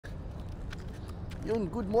Yun,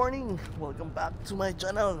 good morning! Welcome back to my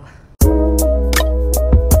channel!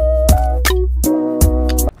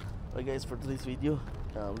 Alright guys, for today's video,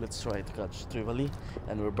 let's try to catch Trevallies.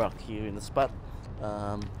 And we're back here in the spot.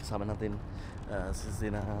 Kasama natin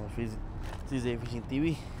si Zay Fishing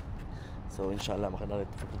TV. So inshallah makanalit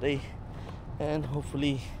for today. And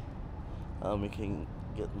hopefully we can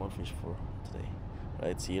get more fish for today.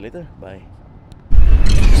 Alright, see you later. Bye!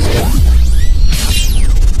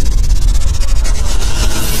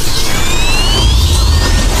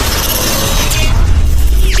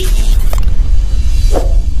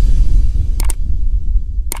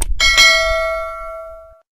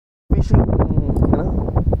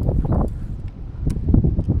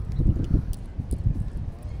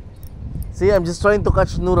 See, I'm just trying to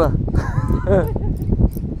catch Nura.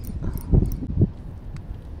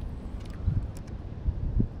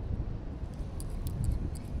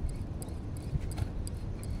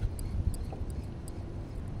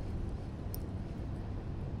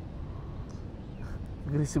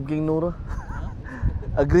 Aggressive king Nura.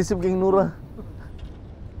 Aggressive king Nura.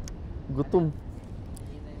 Gutom.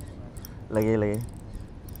 Lagi.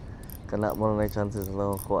 Kana mo na chances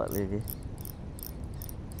na kuha lagi.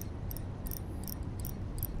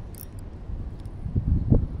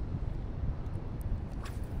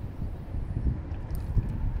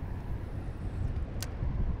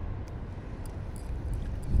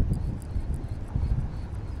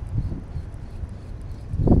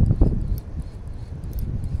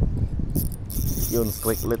 Yun,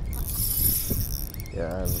 strike ulit.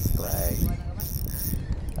 Yan, strike.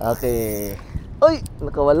 Okay. Uy!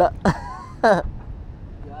 Nakawala.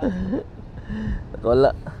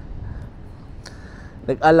 Nakawala.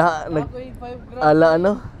 Nag-ala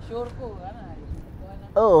ano? Sure ko,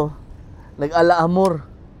 oo. Nag-ala amor.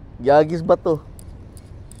 Gagis ba to?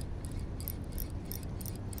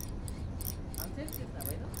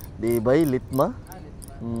 Di ba litma?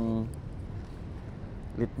 Litma.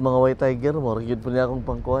 Litma nga white tiger mo. Yun po niya akong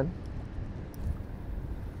pangkuhan.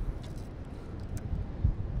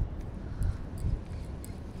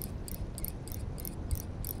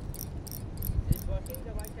 It's working,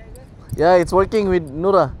 the white tiger? Yeah, it's working with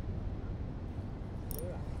Nura.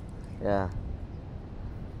 Yeah.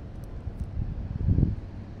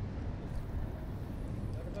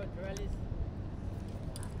 What about Trevallies?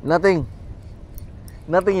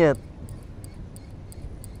 Nothing yet.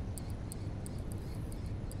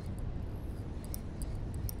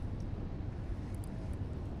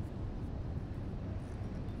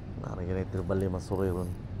 Nakakagyan yung Trevallies masuri ron.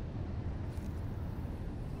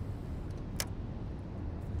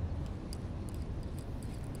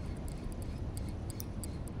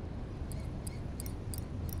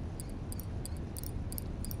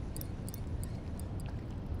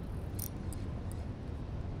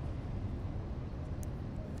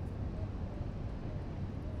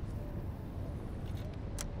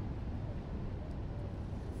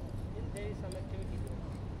 There is some activity.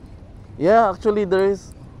 Yeah, actually there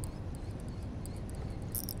is.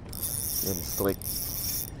 Yun, strike.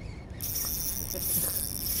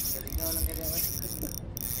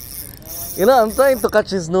 You know, I'm trying to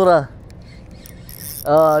catch his Nura.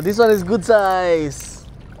 This one is good size.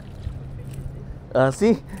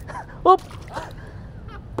 See? Oop!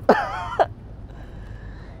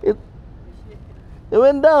 It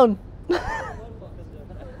went down.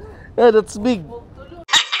 Yeah, that's big.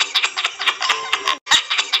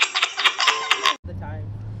 The time.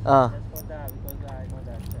 Ah. Just for that, because I know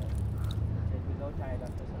that it will go tired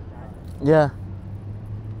after some time. Yeah.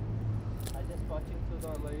 I just watching through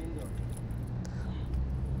the window.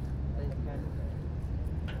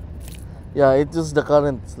 Yeah, it's just the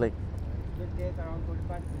current. It's like, It will take around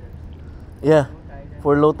 45 minutes. yeah, Low tide and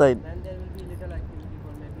for low tide. then there will be little activity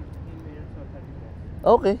for maybe 15 minutes or 30 minutes.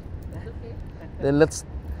 Okay. That's okay. Then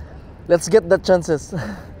let's get the chances.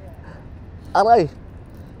 Aray.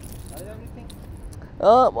 How's everything?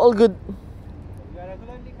 All good. You are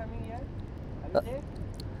regularly coming here? Are you there?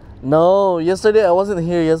 No, yesterday I wasn't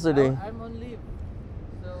here yesterday. I'm on leave.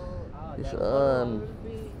 So, Yes, that will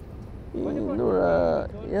be... What about Nura,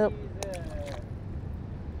 you told yep. me is,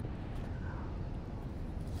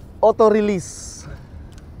 Auto release.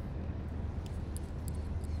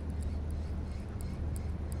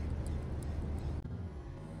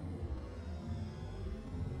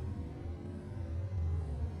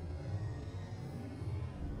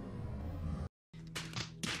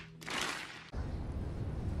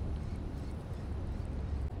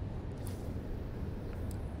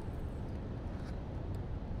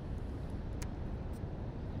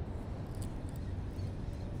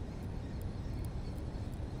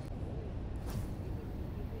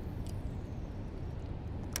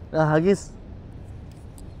 Hagis.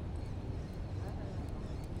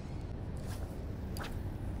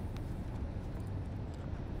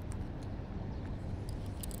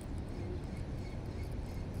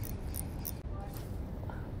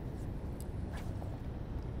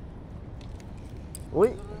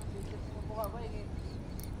 Uy.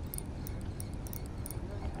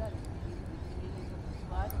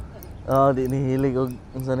 Di nihilig og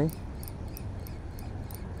unsa ni?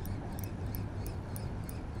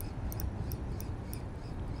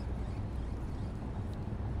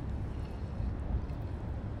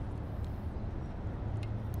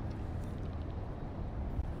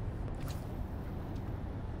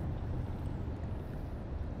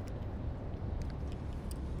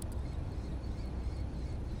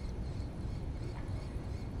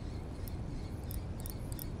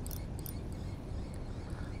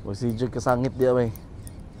 Si Jug kasangit dia bay.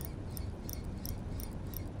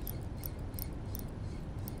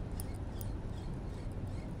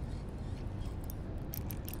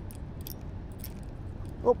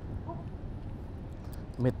 Op.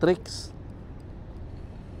 Matrix.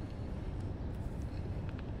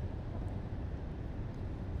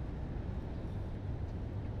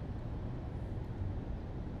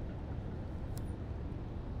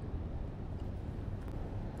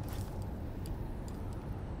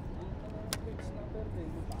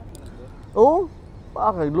 Oh,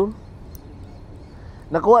 pakay lun.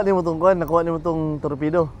 Nakuha ni mo tong kuan, nakuha ni mo tong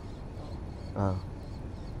torpedo.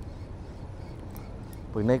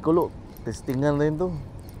 Pag naikulo, testingan rin to.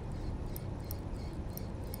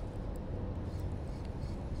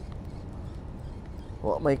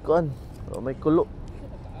 Wa may kuan, wa may kulo.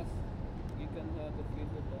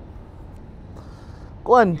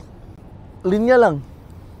 Kuan, linya lang.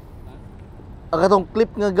 Akatong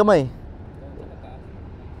clip nga gamay.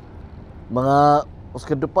 Mga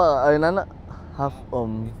uskado pa ay nana half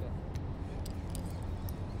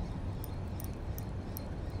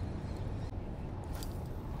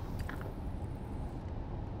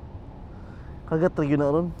kagat lagi na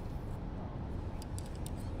ron.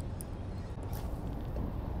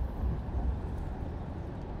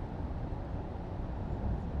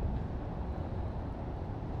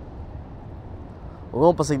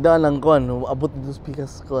 Huwag pasigdaan lang kuan, abot dito sa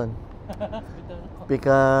pikas kuan.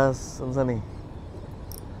 Pikas, ano saan eh?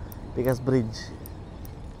 Pikas Bridge.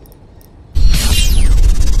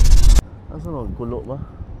 Ano saan kulo ba?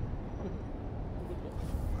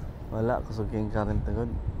 Wala, kusog yung current agad.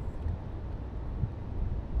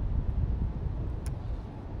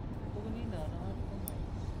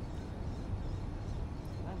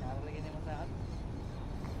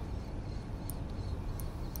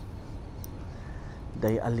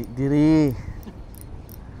 Day alik diri.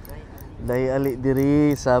 Day alik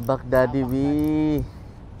diri sa Baghdadi bi.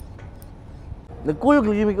 Nagkuyog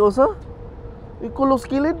lagi mi kausa. Ikulo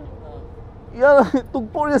skilid. Ya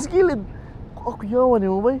tugpo niya skilid. Ako yawan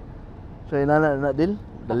mo bay. So inana dil.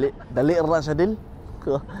 Dali ra siya dil.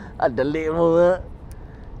 Dali mo nga.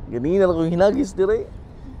 Ganina lang kong hinagis diri.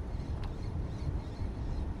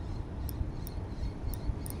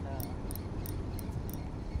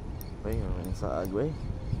 Bay, ang saag bay.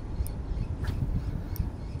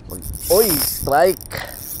 Oy, strike.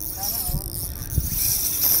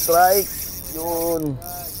 Strike. Yun.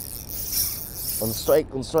 On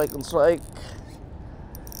strike, on strike, on strike.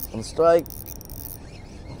 On strike.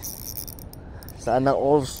 Sana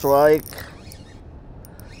all strike.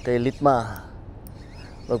 Kay Litma.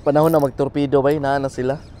 Magpanahon na magtorpedo bay, na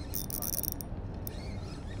sila.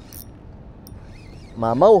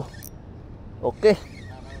 Mamaw. Okay.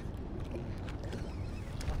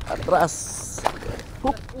 Atras.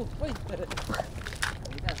 Hup.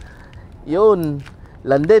 Yun,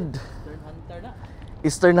 landed.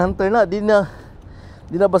 Eastern hunter na, di na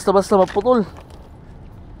basta-basta maputol.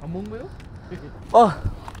 Among mo yun? Oh.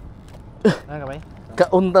 Ano ka ba?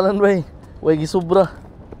 Kauntalan ba eh. Way gisubra.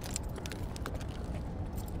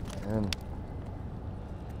 Yan.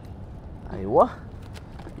 Aywa.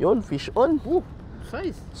 Yun, fish on.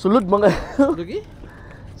 Size. Sulod mga. Lugi?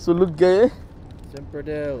 Sulod kayo eh.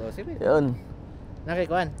 Semperdhel. Oh, sige. Yan.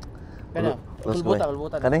 Nakikuan. Kano?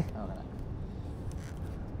 Ulbutan. Kani?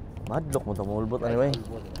 Madlok mo ito, maulbot ano ba eh.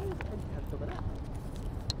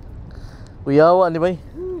 Kuyawa ni bay.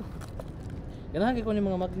 Ganahan ko ni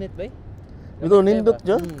mga magnet bay. Ito nindot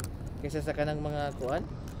dyan. Kaysa sa kanang mga kuan.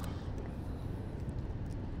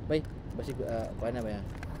 Bay, basig kuan na ba yan?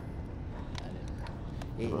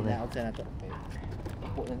 Ina-out sa nato.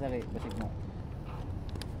 Upo na sa kay basig mo.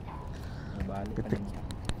 Mabalik ka niya.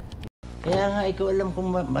 Kaya nga ikaw alam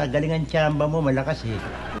kung magaling ang tsamba mo, malakas eh.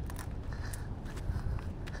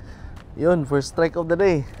 Yun, first strike of the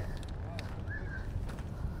day.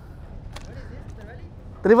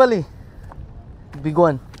 Trevally. Big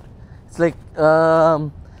one. It's like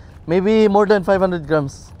maybe more than 500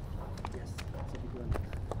 grams. Yes, that's a big one.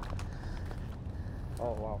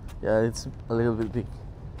 Oh wow. Yeah, it's a little bit big.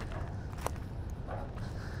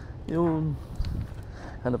 Yun.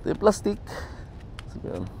 Hanap tayo plastic.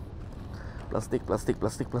 Sabi yun. Plastic.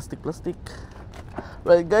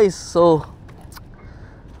 Right guys, so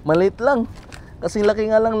maliit lang. Kasing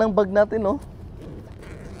laki nga lang ng bag natin, no?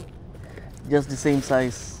 Just the same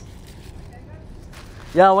size.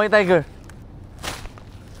 Yeah, white tiger.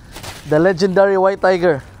 The legendary white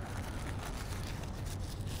tiger.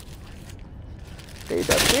 Okay,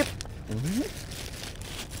 that's it.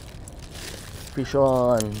 Fish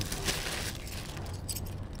on.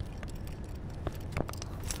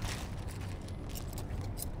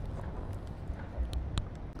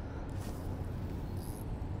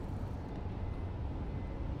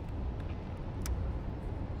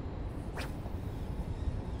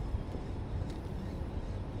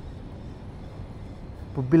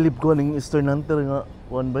 Pabilib ko ng Eastern Hunter nga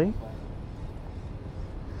kuan bay.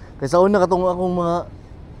 Kaysa una katong akong mga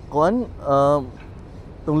kuan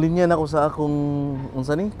tong linya na ko sa akong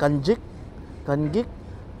unsa ni kanjik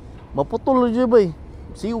maputol jud bay.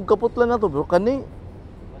 Siug kaputlan na to pero kani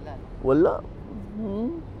wala.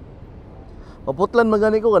 Maputlan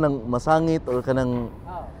magani ko kanang masangit or kanang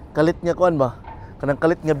kalit nga kuan ba? Kanang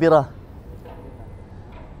kalit nga bira.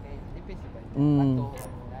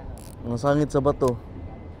 Masangit sa bato.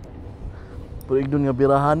 Pero igdon nga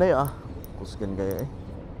birahanay kusgan kaya eh.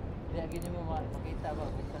 Kaya ganyan mo makita ba?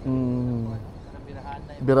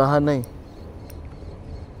 Birahanay.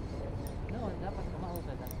 No, dapat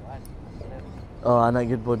kumausan ng kuan. Ana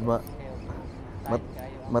gid pod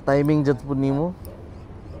ma-timing jud pud nimo.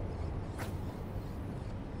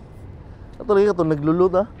 Ato lagi ka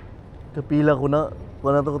naglulut Kapila ko na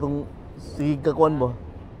kuan to katong sigig ka kuan ba.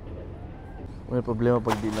 May problema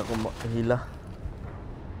pag di na ko makahila.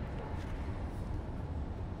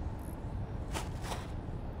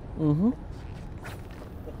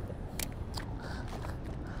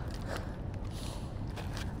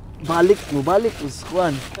 Balik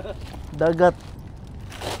uskuan dagat.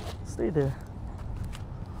 Stay there.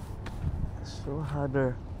 So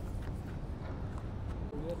harder.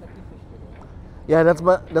 Yeah,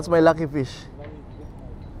 that's my lucky fish.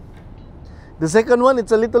 The second one,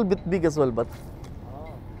 it's a little bit big as well, but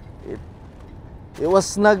it was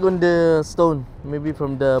snug on the stone, maybe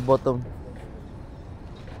from the bottom.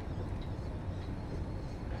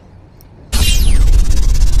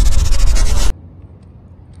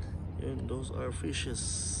 And those are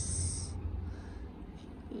fishes.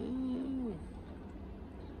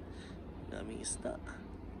 Daming isda.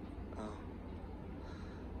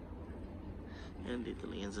 And dito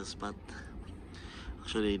lang yan sa spot.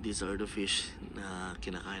 Actually, these are the fish na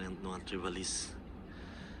kinakain ng mga trevallies.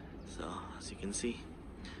 So, as you can see,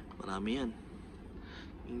 marami yan.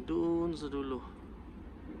 Yung doon sa dulo.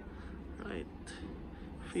 Right.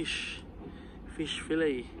 Fish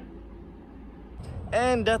fillet.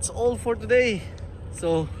 And that's all for today.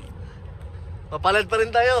 So, mapalad pa rin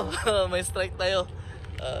tayo. May strike tayo.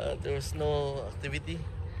 There's no activity,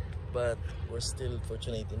 but we're still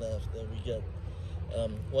fortunate enough that we got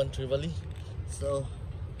one trevally. So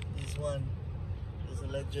this one is a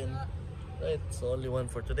legend, right? So only one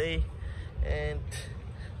for today, and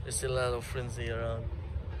there's still a lot of frenzy around.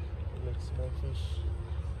 Look, small fish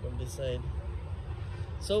from this side.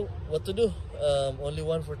 So what to do? Only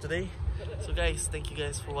one for today. So guys, thank you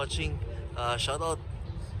guys for watching. Shout out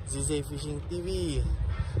ZZ Fishing TV,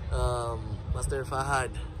 Master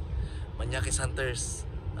Fahad, Manyakis Hunters,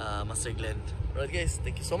 Master Glenn. Alright guys,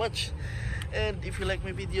 thank you so much. And if you like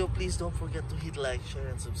my video, please don't forget to hit like, share,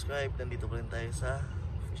 and subscribe. Nandito pa rin tayo sa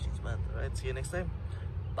fishing spot. Alright, see you next time.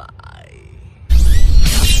 Bye!